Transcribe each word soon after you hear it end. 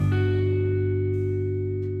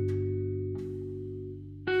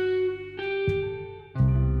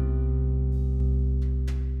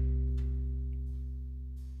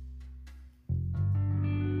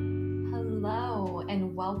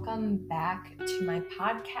welcome back to my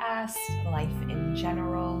podcast, Life in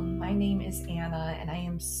General. My name is Anna, and I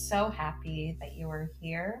am so happy that you are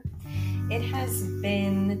here. It has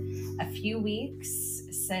been a few weeks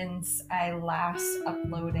since I last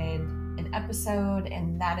uploaded an episode,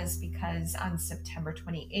 and that is because on September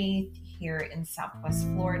 28th, here in Southwest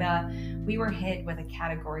Florida, we were hit with a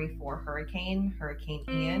Category 4 hurricane, Hurricane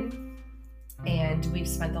Ian, and we've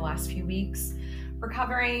spent the last few weeks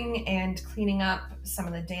recovering and cleaning up some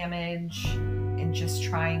of the damage and just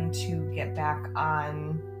trying to get back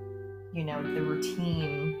on, the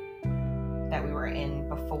routine that we were in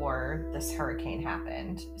before this hurricane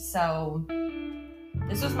happened. So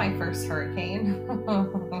this was my first hurricane.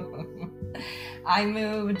 I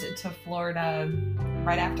moved to Florida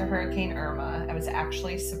right after Hurricane Irma. I was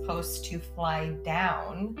actually supposed to fly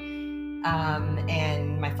down,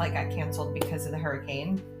 and my flight got canceled because of the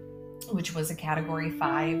hurricane, which was a Category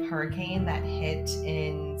 5 hurricane that hit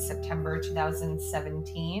in September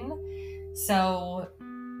 2017. So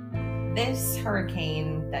this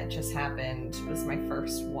hurricane that just happened was my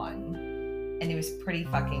first one, and it was pretty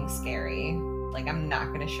fucking scary. Like, I'm not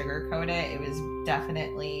going to sugarcoat it. It was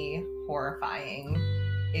definitely horrifying.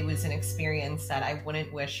 It was an experience that I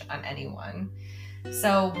wouldn't wish on anyone.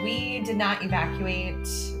 So we did not evacuate.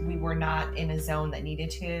 We were not in a zone that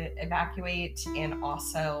needed to evacuate. And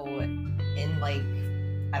also in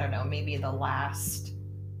maybe the last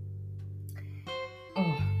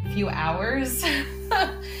few hours,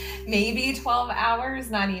 maybe 12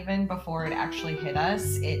 hours, not even, before it actually hit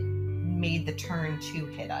us, it made the turn to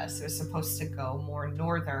hit us. It was supposed to go more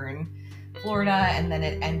northern Florida, and then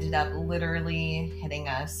it ended up literally hitting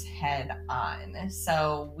us head on.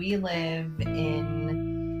 So we live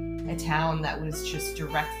in a town that was just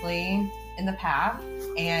directly in the path,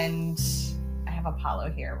 and I have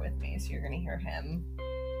Apollo here with me, so you're going to hear him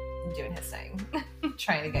doing his thing,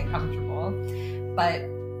 trying to get comfortable. But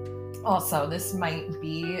also, this might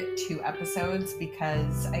be 2 episodes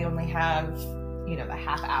because I only have the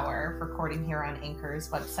half hour recording here on Anchor's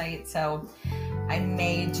website. So I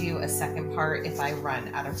may do a second part if I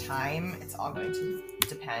run out of time. It's all going to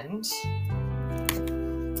depend.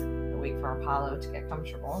 I'll wait for Apollo to get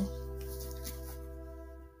comfortable.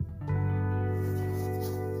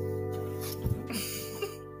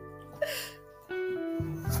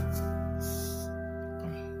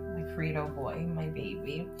 My Frito boy, my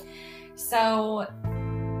baby. So,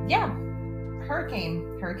 yeah.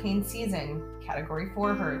 Hurricane season, Category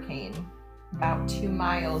 4 hurricane, about 2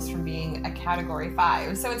 miles from being a Category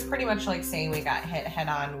 5. So it's pretty much like saying we got hit head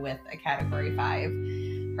on with a Category 5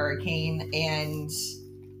 hurricane, and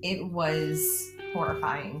it was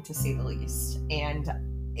horrifying to say the least. And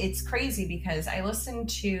it's crazy because I listened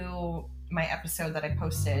to my episode that I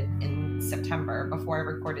posted in September before I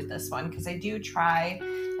recorded this one, because I do try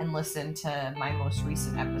and listen to my most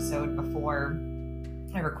recent episode before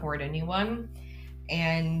I record a new one.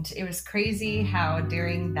 And it was crazy how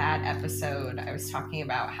during that episode I was talking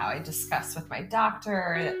about how I discussed with my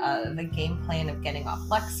doctor the game plan of getting off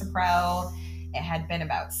Lexapro. It had been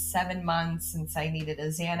about 7 months since I needed a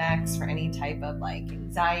Xanax for any type of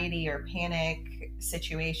anxiety or panic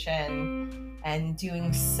situation, and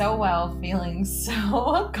doing so well, feeling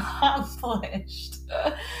so accomplished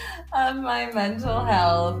of my mental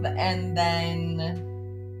health, and then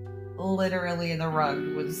literally the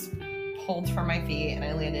rug was pulled from my feet and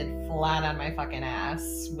I landed flat on my fucking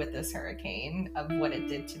ass with this hurricane of what it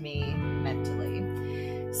did to me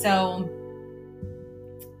mentally. So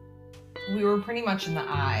we were pretty much in the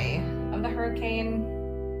eye of the hurricane,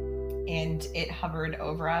 and it hovered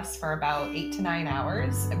over us for about 8 to 9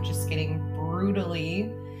 hours of just getting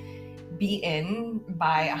brutally beaten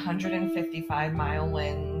by 155-mile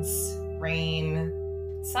winds, rain,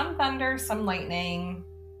 some thunder, some lightning,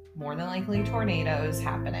 more than likely tornadoes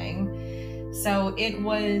happening. So it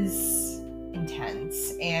was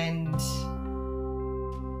intense. And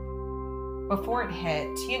before it hit,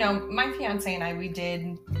 my fiance and I, we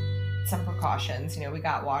did some precautions. We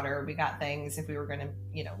got water, we got things if we were going to,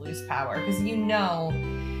 lose power, because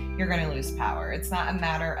you're going to lose power. It's not a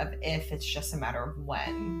matter of if, it's just a matter of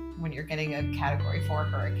when you're getting a Category 4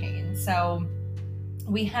 hurricane. So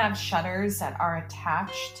we have shutters that are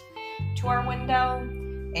attached to our window,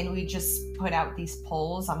 and we just put out these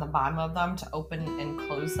poles on the bottom of them to open and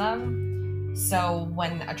close them. So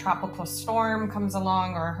when a tropical storm comes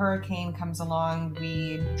along or a hurricane comes along,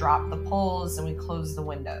 we drop the poles and we close the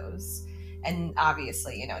windows. And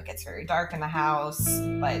obviously, it gets very dark in the house,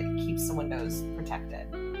 but it keeps the windows protected.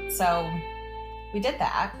 So we did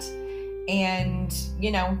that, and,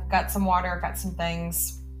 got some water, got some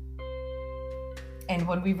things. And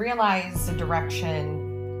when we realized the direction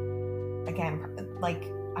again, like,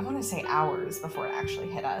 I want to say hours before it actually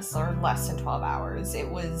hit us, or less than 12 hours. It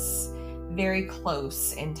was very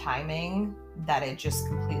close in timing that it just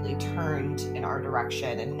completely turned in our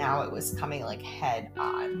direction, and now it was coming like head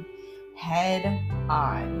on.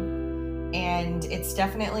 And it's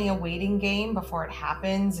definitely a waiting game before it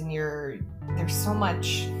happens, and there's so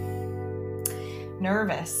much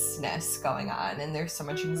nervousness going on, and there's so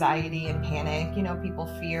much anxiety and panic. You know, people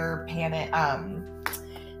fear panic,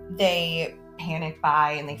 they panic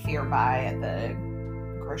buy and they fear buy at the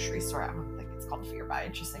grocery store. I don't think it's called fear buy, I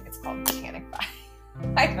just think it's called panic buy.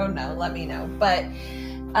 I don't know, let me know. But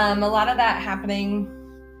a lot of that happening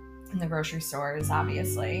in the grocery stores,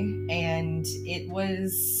 obviously. And it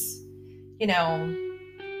was, you know,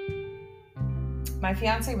 my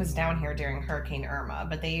fiance was down here during Hurricane Irma,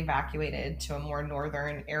 but they evacuated to a more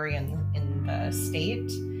northern area in the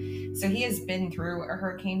state. So he has been through a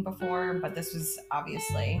hurricane before, but this was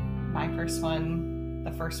obviously my first one,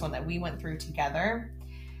 the first one that we went through together.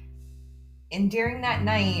 And during that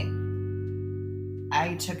night,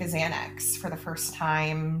 I took a Xanax for the first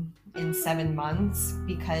time in 7 months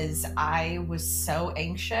because I was so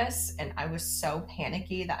anxious and I was so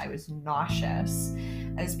panicky that I was nauseous.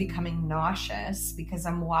 I was becoming nauseous because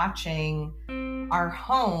I'm watching our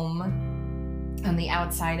home on the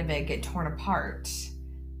outside of it get torn apart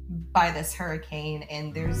by this hurricane,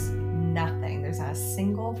 and there's not a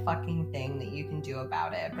single fucking thing that you can do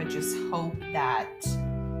about it, but just hope that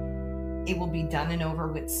it will be done and over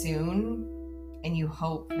with soon, and you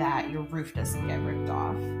hope that your roof doesn't get ripped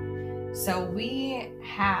off. So we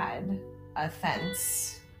had a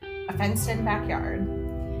fenced-in backyard,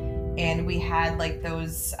 and we had like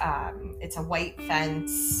those, it's a white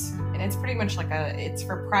fence, and it's pretty much like it's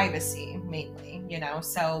for privacy mainly, you know,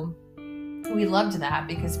 so we loved that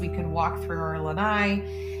because we could walk through our lanai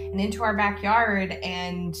and into our backyard,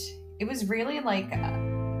 and it was really like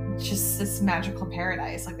just this magical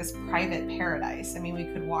paradise, like this private paradise. I mean, we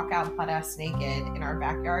could walk out butt-ass naked in our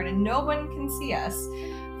backyard and no one can see us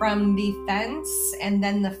from the fence. And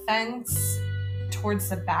then the fence towards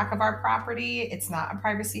the back of our property, it's not a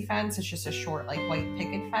privacy fence, it's just a short like white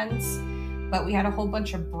picket fence, but we had a whole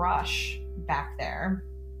bunch of brush back there.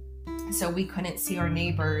 So we couldn't see our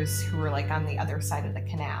neighbors who were like on the other side of the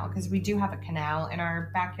canal, because we do have a canal in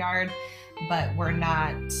our backyard, but we're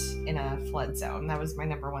not in a flood zone. That was my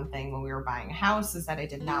number one thing when we were buying a house, is that I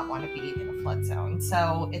did not want to be in a flood zone.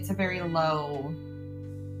 So it's a very low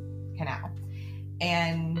canal.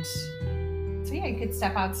 And so yeah, you could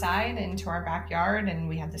step outside into our backyard, and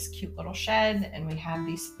we had this cute little shed, and we had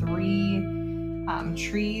these 3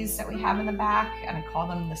 trees that we have in the back, and I call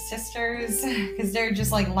them the sisters because they're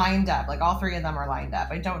just like lined up, like all 3 of them are lined up.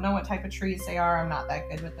 I don't know what type of trees they are. I'm not that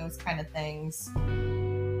good with those kind of things.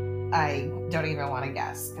 I don't even want to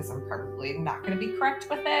guess because I'm probably not going to be correct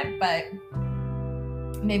with it, but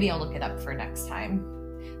maybe I'll look it up for next time.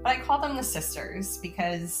 But I call them the sisters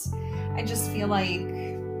because I just feel like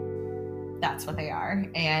that's what they are,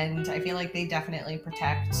 and I feel like they definitely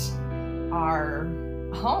protect our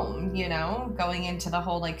home, you know, going into the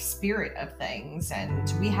whole like spirit of things.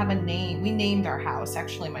 And we have a name. We named our house.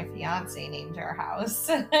 Actually, my fiance named our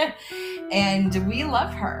house. And we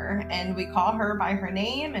love her, and we call her by her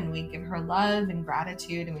name, and we give her love and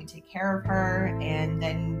gratitude, and we take care of her. And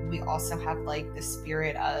then we also have like the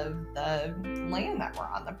spirit of the land that we're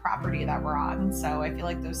on, the property that we're on. So I feel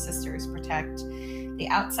like those sisters protect the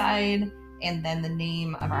outside, and then the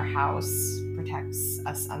name of our house protects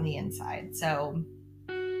us on the inside. So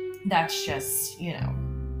that's just, you know,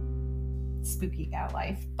 spooky gal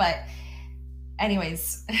life. But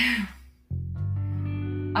anyways,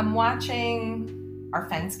 I'm watching our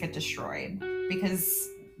fence get destroyed because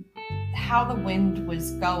how the wind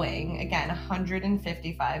was going, again,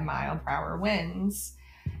 155 mile per hour winds,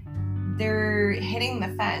 they're hitting the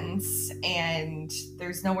fence, and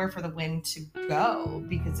there's nowhere for the wind to go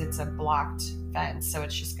because it's a blocked fence. So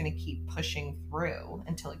it's just going to keep pushing through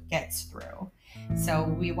until it gets through. So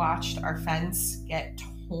we watched our fence get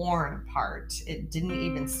torn apart. It didn't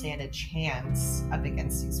even stand a chance up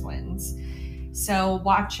against these winds. So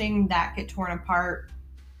watching that get torn apart,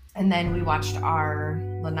 and then we watched our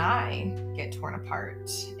lanai get torn apart.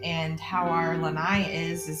 And how our lanai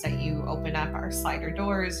is that you open up our slider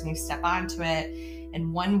doors and you step onto it,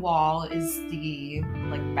 and one wall is the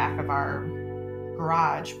like back of our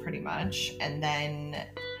garage pretty much, and then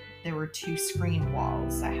there were 2 screen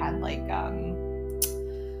walls that had like I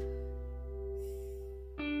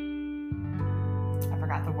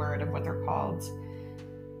forgot the word of what they're called.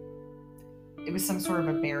 It was some sort of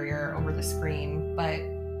a barrier over the screen, but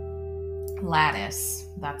lattice,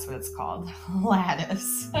 that's what it's called.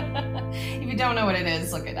 Lattice. you don't know what it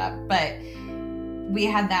is, look it up. But we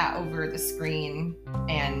had that over the screen,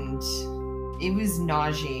 and it was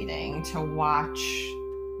nauseating to watch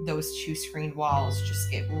those 2 screen walls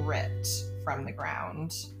just get ripped from the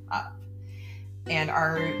ground up. And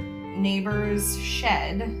our neighbor's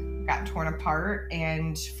shed got torn apart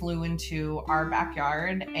and flew into our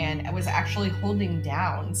backyard, and it was actually holding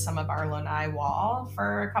down some of our lanai wall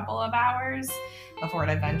for a couple of hours before it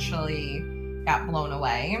eventually got blown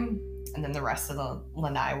away. And then the rest of the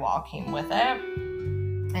lanai wall came with it.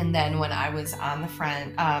 And then when I was on the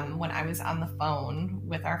phone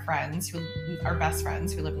with our friends, our best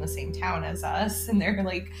friends who live in the same town as us, and they're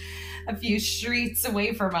like a few streets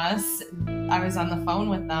away from us, I was on the phone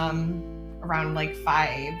with them around like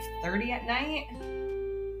 5:30 at night,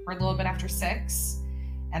 or a little bit after 6.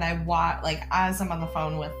 And as I'm on the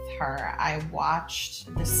phone with her, I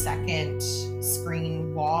watched the second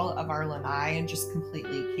screen wall of our lanai and just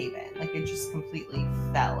completely cave in. Like, it just completely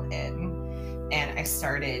fell in. And I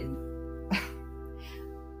started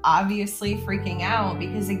obviously freaking out,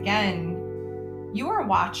 because again, you are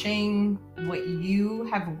watching what you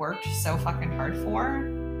have worked so fucking hard for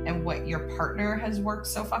and what your partner has worked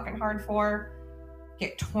so fucking hard for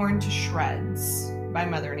get torn to shreds by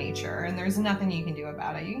Mother Nature, and there's nothing you can do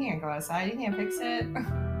about it. You can't go outside, you can't fix it.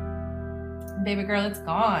 Baby girl, it's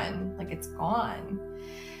gone. Like, it's gone.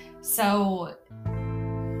 So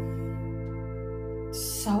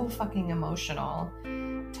fucking emotional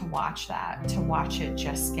to watch that, to watch it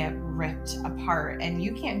just get ripped apart, and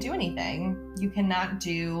you can't do anything. You cannot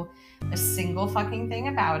do a single fucking thing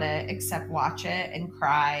about it except watch it and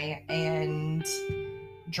cry and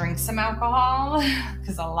drink some alcohol,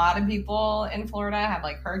 because a lot of people in Florida have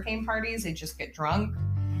like hurricane parties. They just get drunk.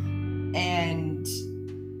 And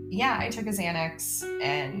yeah, I took a Xanax,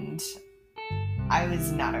 and I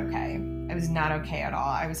was not okay. I was not okay at all.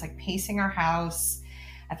 I was like pacing our house.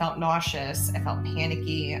 I felt nauseous. I felt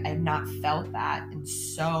panicky. I have not felt that in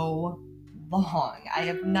so long. I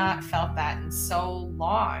have not felt that in so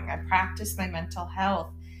long. I practice my mental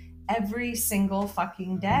health every single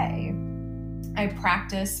fucking day. I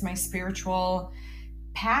practice my spiritual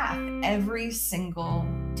path every single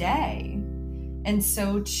day. And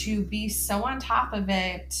so to be so on top of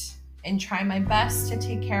it and try my best to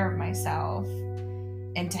take care of myself,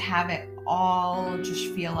 and to have it all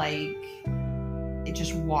just feel like it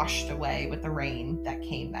just washed away with the rain that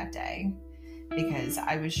came that day, because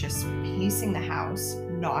I was just pacing the house,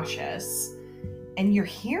 nauseous, and you're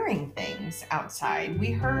hearing things outside.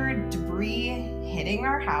 We heard debris hitting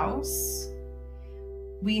our house.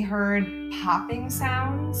 We heard popping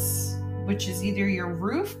sounds, which is either your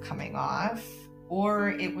roof coming off or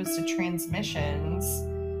it was the transmissions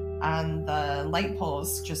on the light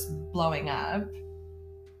poles just blowing up.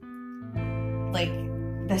 Like,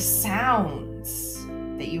 the sounds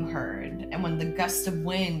that you heard, and when the gust of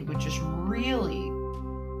wind would just really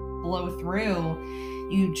blow through,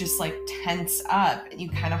 you just like tense up and you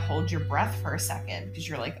kind of hold your breath for a second, because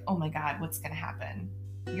you're like, oh my God, what's going to happen?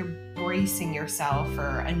 You're bracing yourself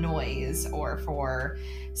for a noise or for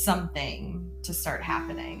something to start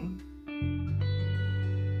happening.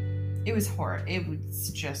 It was horrible. It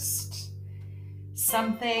was just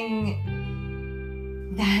something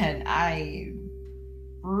that I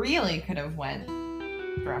really could have went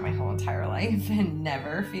throughout my whole entire life and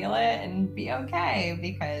never feel it and be okay,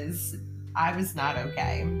 because I was not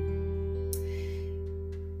okay.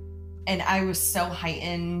 And I was so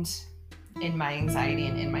heightened in my anxiety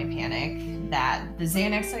and in my panic that the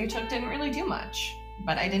Xanax that I took didn't really do much.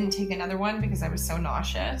 But I didn't take another one because I was so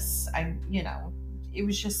nauseous. It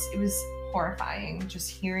was horrifying just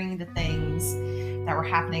hearing the things that were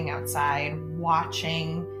happening outside,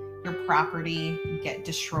 watching your property get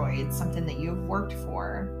destroyed, something that you have worked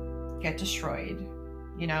for get destroyed.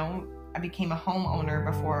 I became a homeowner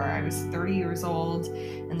before I was 30 years old,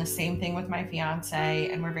 and the same thing with my fiance,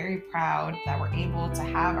 and we're very proud that we're able to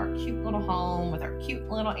have our cute little home with our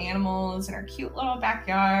cute little animals and our cute little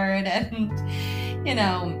backyard, and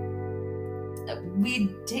we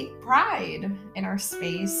take pride in our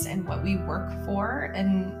space and what we work for,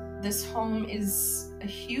 and this home is a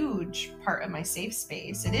huge part of my safe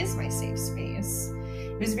space. It is my safe space.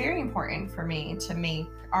 It was very important for me to make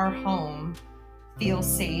our home feel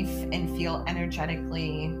safe and feel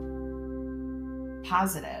energetically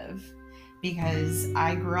positive, because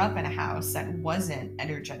I grew up in a house that wasn't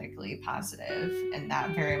energetically positive, and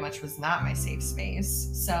that very much was not my safe space.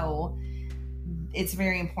 So it's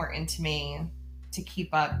very important to me to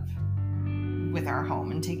keep up with our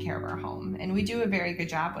home and take care of our home, and we do a very good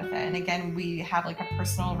job with it. And again, we have like a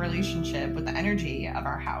personal relationship with the energy of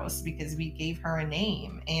our house because we gave her a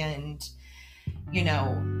name, and you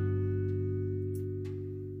know,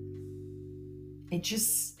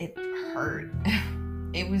 it hurt.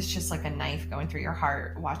 It was just like a knife going through your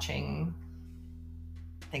heart watching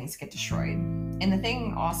things get destroyed. And the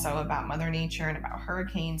thing also about Mother Nature and about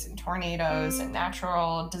hurricanes and tornadoes and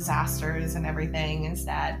natural disasters and everything is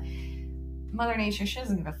that Mother Nature, she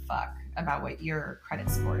doesn't give a fuck about what your credit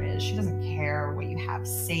score is. She doesn't care what you have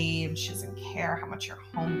saved. She doesn't care how much your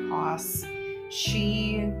home costs.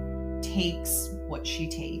 She takes what she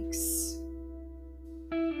takes.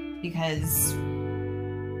 Because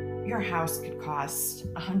your house could cost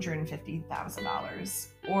 $150,000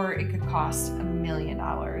 or it could cost $1 million,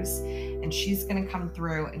 and she's going to come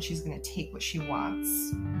through and she's going to take what she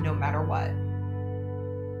wants no matter what.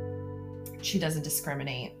 She doesn't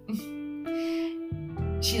discriminate.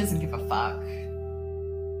 She doesn't give a fuck.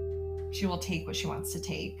 She will take what she wants to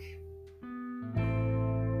take.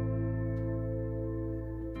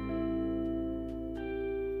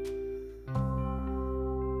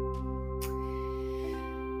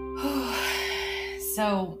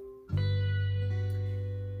 So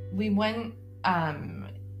we went,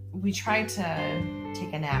 we tried to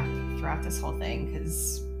take a nap throughout this whole thing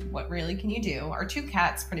because what really can you do? Our 2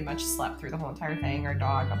 cats pretty much slept through the whole entire thing. Our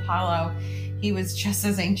dog, Apollo, he was just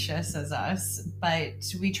as anxious as us, but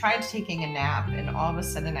we tried taking a nap and all of a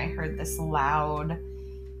sudden I heard this loud,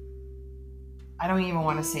 I don't even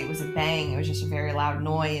want to say it was a bang. It was just a very loud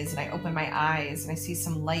noise. And I opened my eyes and I see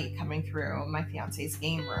some light coming through my fiance's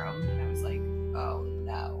game room. And I was like, oh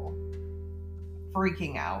no.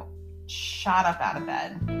 Freaking out. Shot up out of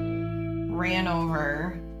bed. Ran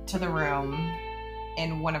over to the room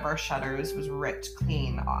and one of our shutters was ripped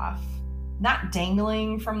clean off. Not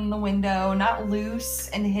dangling from the window, not loose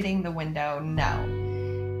and hitting the window.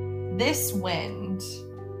 No. This wind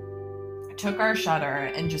took our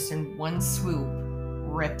shutter and just in one swoop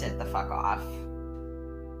ripped it the fuck off.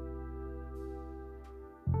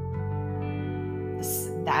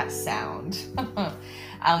 That sound.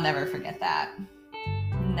 I'll never forget that.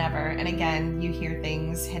 Never. And again, you hear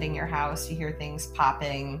things hitting your house, you hear things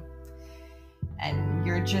popping, and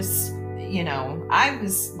you're just, you know, I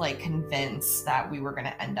was like convinced that we were going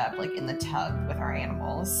to end up like in the tub with our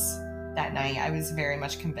animals. That night, I was very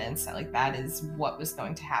much convinced that like that is what was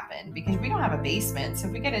going to happen because we don't have a basement. So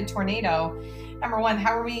if we get a tornado, number one,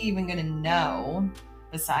 how are we even going to know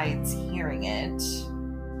besides hearing it?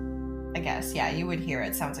 I guess, yeah, you would hear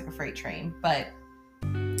it. Sounds like a freight train, but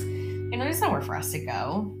you know, there's nowhere for us to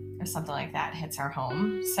go if something like that hits our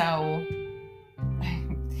home. So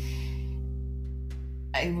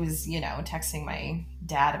I was, you know, texting my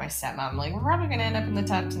dad and my stepmom, like, we're probably going to end up in the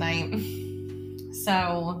tub tonight.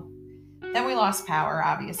 So then we lost power,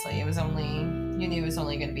 obviously. It was only, you knew it was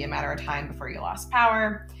only going to be a matter of time before you lost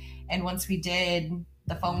power. And once we did,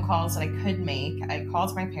 the phone calls that I could make, I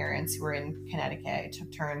called my parents who were in Connecticut. I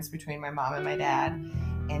took turns between my mom and my dad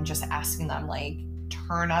and just asking them, like,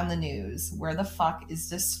 turn on the news. Where the fuck is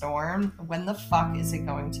this storm? When the fuck is it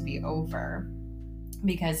going to be over?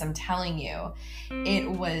 Because I'm telling you, it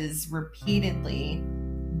was repeatedly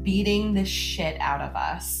beating the shit out of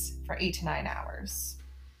us for 8 to 9 hours.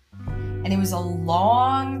 And it was a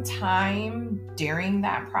long time during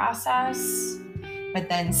that process, but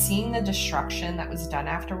then seeing the destruction that was done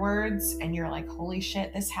afterwards, and you're like, holy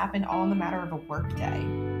shit, this happened all in the matter of a work day.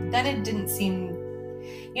 Then it didn't seem,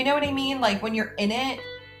 you know what I mean? Like when you're in it,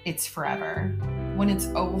 it's forever. When it's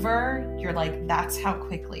over, you're like, that's how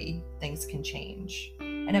quickly things can change.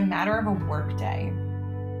 In a matter of a work day,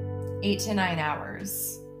 8 to 9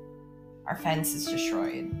 hours, our fence is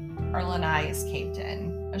destroyed. Our lanai is caved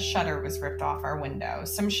in. A shutter was ripped off our window.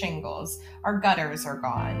 Some shingles. Our gutters are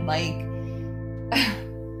gone. Like,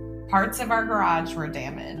 parts of our garage were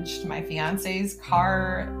damaged. My fiance's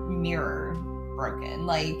car mirror broken.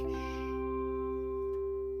 Like,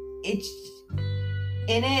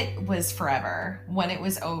 in it was forever. When it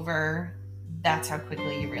was over, that's how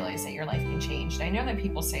quickly you realize that your life can change. And I know that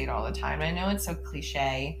people say it all the time. I know it's so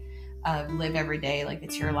cliche. Live every day like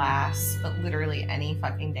it's your last, but literally any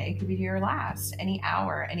fucking day could be your last. Any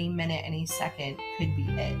hour, any minute, any second could be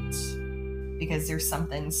it. Because there's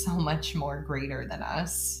something so much more greater than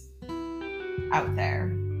us out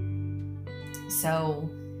there. So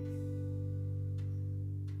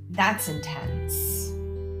that's intense.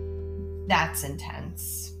 That's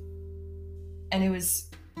intense. And it was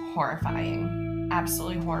horrifying.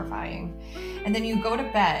 Absolutely horrifying. And then you go to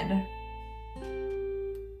bed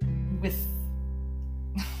with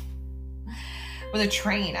a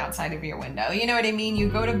train outside of your window. You know what I mean? You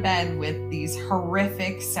go to bed with these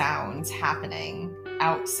horrific sounds happening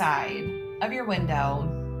outside of your window.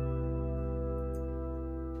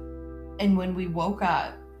 And when we woke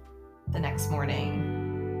up the next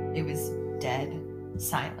morning, it was dead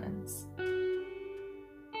silence. There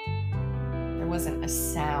wasn't a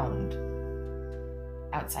sound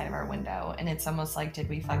outside of our window. And it's almost like, did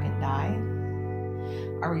we fucking die?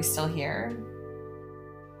 Are we still here?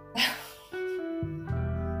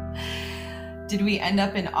 Did we end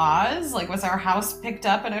up in Oz? Like, was our house picked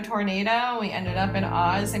up in a tornado? We ended up in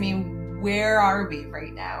Oz? I mean, where are we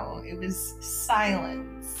right now? It was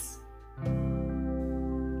silence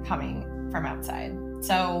coming from outside.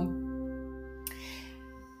 So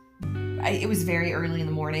it was very early in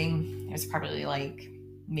the morning. It was probably like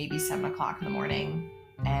maybe 7 o'clock in the morning.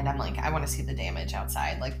 And I'm like, I want to see the damage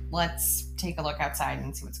outside. Like, let's take a look outside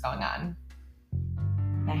and see what's going on.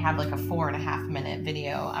 And I have like a 4.5 minute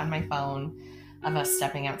video on my phone of us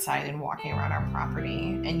stepping outside and walking around our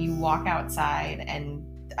property. And you walk outside and,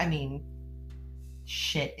 I mean,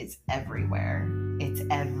 shit is everywhere. It's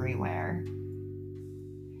everywhere.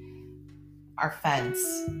 Our fence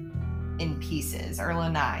in pieces, our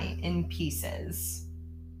lanai in pieces.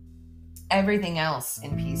 Everything else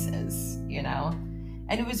in pieces, you know?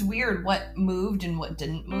 And it was weird what moved and what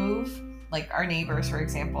didn't move. Like our neighbors, for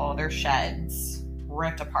example, their sheds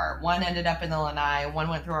ripped apart. One ended up in the lanai, one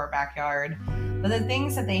went through our backyard. But the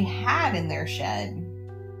things that they had in their shed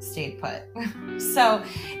stayed put. So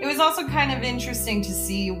it was also kind of interesting to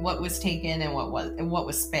see what was taken and what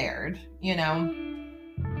was spared, you know?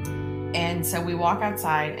 And so we walk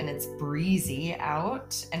outside and it's breezy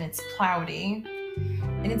out and it's cloudy.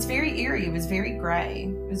 And it's very eerie. It was very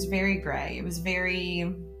gray. It was very gray. It was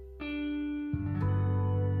very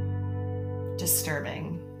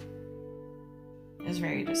disturbing. It was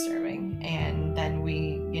very disturbing. And then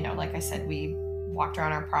we, you know, like I said, we walked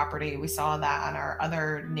around our property. We saw that on our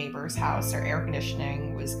other neighbor's house. Their air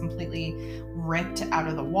conditioning was completely ripped out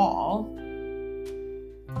of the wall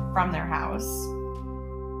from their house.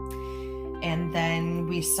 And then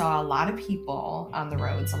we saw a lot of people on the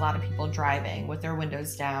roads, a lot of people driving with their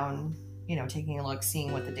windows down, you know, taking a look,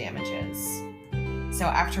 seeing what the damage is. So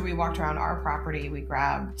after we walked around our property, we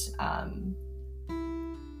grabbed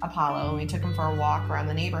Apollo and we took him for a walk around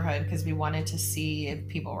the neighborhood because we wanted to see if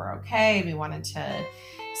people were okay. We wanted to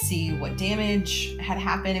see what damage had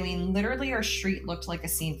happened. I mean, literally our street looked like a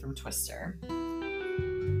scene from Twister,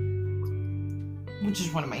 which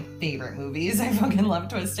is one of my favorite movies. I fucking love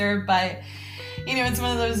Twister, but you know, it's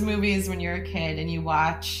one of those movies when you're a kid and you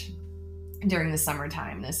watch during the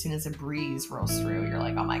summertime, and as soon as a breeze rolls through, you're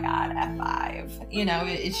like, oh my God, F5. You know,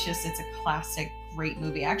 it's a classic, great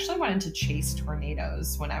movie. I actually wanted to chase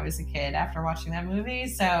tornadoes when I was a kid after watching that movie.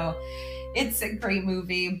 So it's a great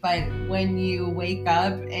movie, but when you wake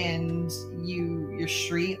up and your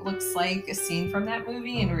street looks like a scene from that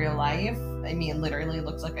movie in real life, I mean, it literally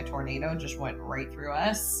looks like a tornado just went right through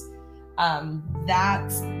us.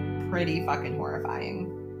 That's pretty fucking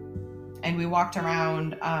horrifying. And we walked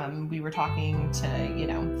around, we were talking to, you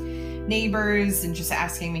know, neighbors and just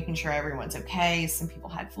asking, making sure everyone's okay. Some people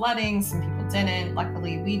had flooding, some people didn't.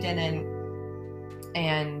 Luckily, we didn't.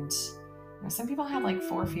 And you know, some people had like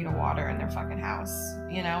 4 feet of water in their fucking house.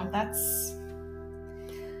 You know, that's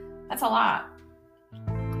a lot.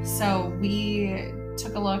 So we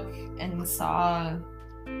took a look and saw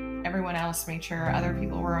everyone else, made sure other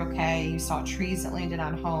people were okay. You saw trees that landed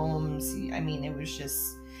on homes. I mean, it was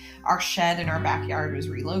just, our shed in our backyard was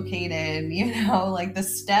relocated, you know, like the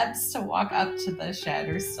steps to walk up to the shed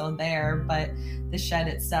are still there, but the shed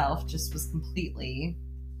itself just was completely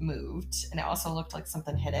moved. And it also looked like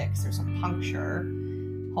something hit it because there's a puncture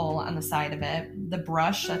hole on the side of it. The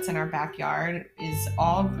brush that's in our backyard is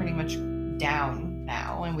all pretty much down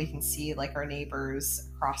now, and we can see like our neighbors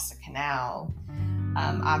across the canal.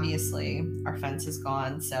 Obviously our fence is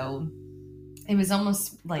gone, so it was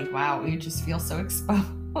almost like, wow, we just feel so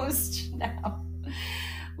exposed now,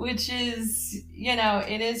 which is, you know,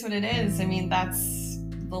 it is what it is. I mean, that's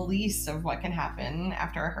the least of what can happen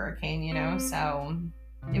after a hurricane, you know. So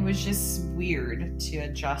it was just weird to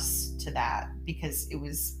adjust to that because it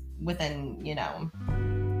was within, you know,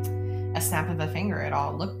 a snap of a finger, it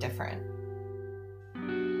all looked different.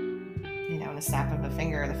 You know, in a snap of a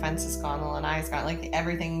finger, the fence is gone, the lanai is gone, like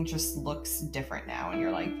everything just looks different now, and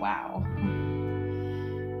you're like, wow.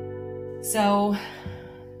 So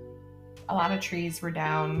a lot of trees were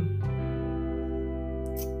down,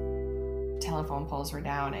 telephone poles were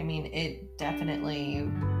down. I mean, it definitely,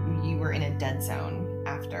 you were in a dead zone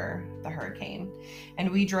after the hurricane.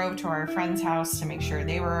 And we drove to our friend's house to make sure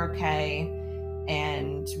they were okay.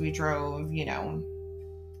 And we drove, you know,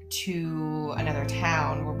 to another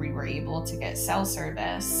town where we were able to get cell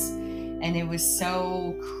service. And it was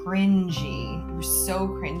so cringy. It was so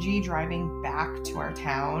cringy driving back to our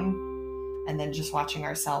town and then just watching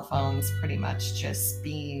our cell phones pretty much just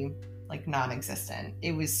be like non-existent.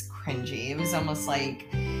 It was cringy. It was almost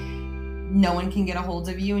like no one can get a hold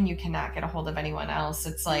of you and you cannot get a hold of anyone else.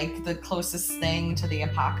 It's like the closest thing to the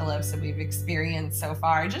apocalypse that we've experienced so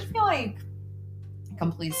far. I just feel like,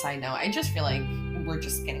 complete side note, I just feel like we're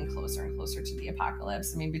just getting closer and closer to the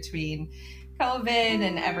apocalypse. I mean, between COVID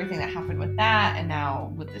and everything that happened with that, and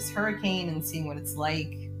now with this hurricane and seeing what it's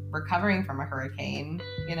like recovering from a hurricane,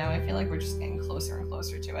 you know, I feel like we're just getting closer and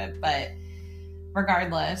closer to it. But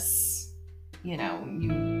regardless, you know,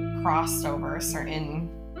 you crossed over a certain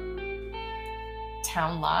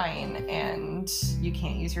town line and you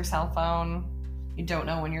can't use your cell phone. You don't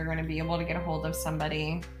know when you're going to be able to get a hold of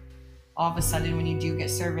somebody. All of a sudden, when you do get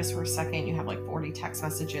service for a second, you have like 40 text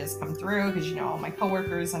messages come through because, you know, all my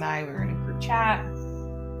coworkers and I, we were in a group chat,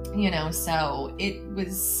 you know, so it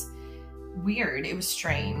was weird. It was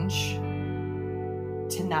strange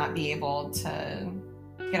to not be able to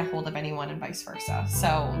get a hold of anyone and vice versa.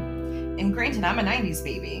 So, and granted, I'm a 90s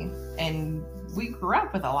baby and we grew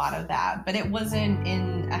up with a lot of that, but it wasn't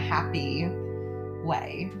in a happy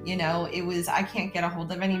way. You know, it was, I can't get a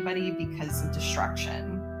hold of anybody because of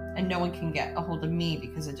destruction. And no one can get a hold of me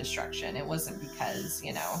because of destruction. It wasn't because,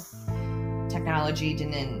 you know, technology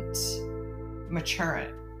didn't mature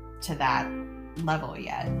to that level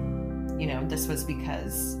yet. You know, this was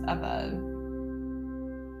because of a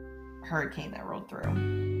hurricane that rolled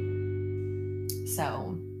through.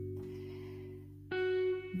 So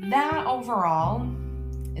that overall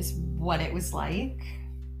is what it was like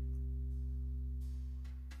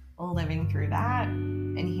living through that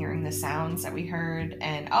and hearing the sounds that we heard.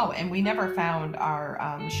 And and we never found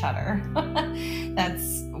our shutter that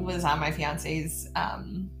was on my fiance's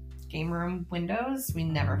game room windows. We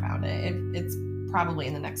never found it. It's probably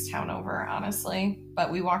in the next town over, honestly,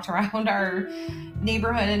 but we walked around our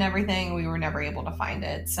neighborhood and everything. We were never able to find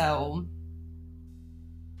it. So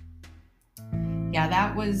yeah,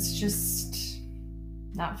 that was just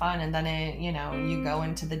not fun. And then it, you know, you go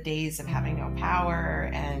into the days of having no power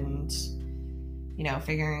and, you know,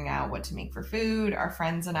 figuring out what to make for food. Our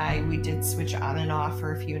friends and I, we did switch on and off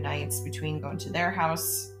for a few nights between going to their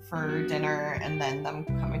house for dinner and then them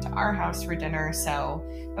coming to our house for dinner. So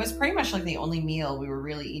it was pretty much like the only meal we were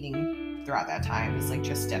really eating throughout that time was like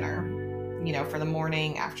just dinner, you know, for the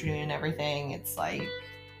morning, afternoon, and everything. It's like,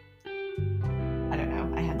 I don't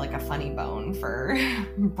know, I had like a funny bone for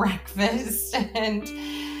breakfast and,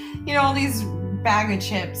 you know, all these bag of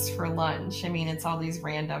chips for lunch. I mean, it's all these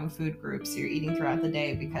random food groups you're eating throughout the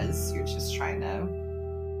day because you're just trying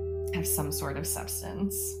to have some sort of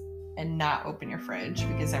substance and not open your fridge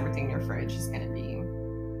because everything in your fridge is going to be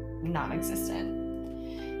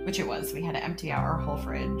non-existent, which it was. We had to empty out our whole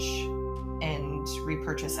fridge and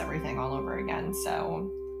repurchase everything all over again.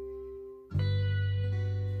 So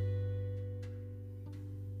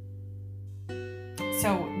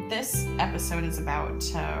this episode is about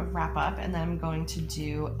to wrap up and then I'm going to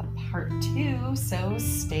do a part 2, so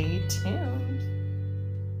stay tuned.